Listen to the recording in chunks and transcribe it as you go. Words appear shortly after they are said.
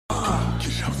Get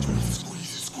it out,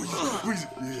 squeeze it.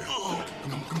 Yeah.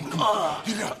 Come on.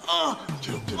 Get it out.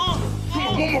 Get up. Come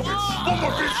on, one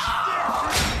more, bitch.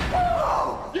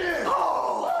 Yeah.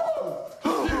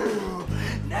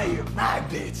 Now you're my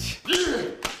bitch.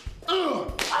 Yeah.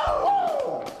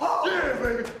 Yeah,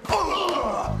 baby.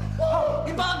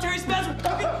 Involuntary spasm.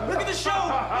 Look at the show.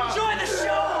 Enjoy the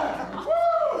show.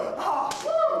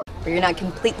 But you're not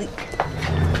completely...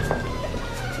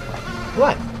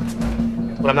 What?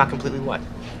 Well, I'm not completely what?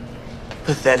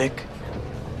 Pathetic.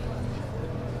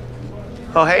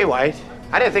 Oh, hey, White.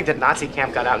 I didn't think that Nazi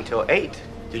camp got out until 8.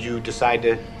 Did you decide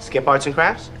to skip arts and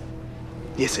crafts?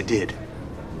 Yes, I did.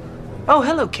 Oh,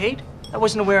 hello, Kate. I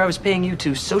wasn't aware I was paying you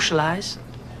to socialize.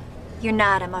 You're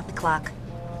not. I'm off the clock.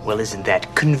 Well, isn't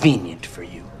that convenient for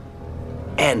you?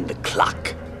 And the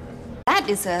clock. That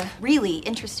is a really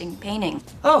interesting painting.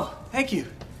 Oh, thank you.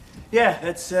 Yeah,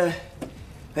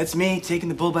 that's me taking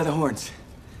the bull by the horns.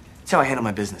 That's how I handle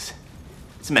my business.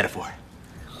 It's a metaphor.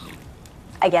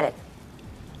 I get it.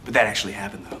 But that actually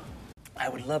happened, though. I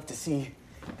would love to see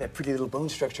that pretty little bone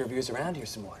structure of yours around here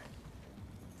some more.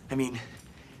 I mean,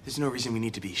 there's no reason we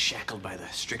need to be shackled by the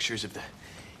strictures of the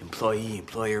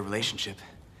employee-employer relationship.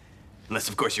 Unless,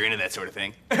 of course, you're into that sort of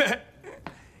thing.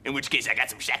 In which case, I got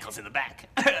some shackles in the back.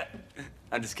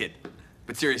 I'm just kidding.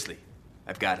 But seriously,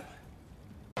 I've got them.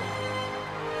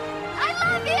 I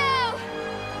love you!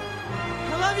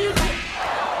 I love you!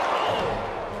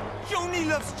 Joni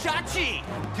loves Chachi!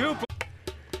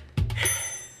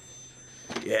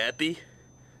 You happy?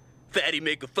 Fatty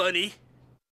make a funny?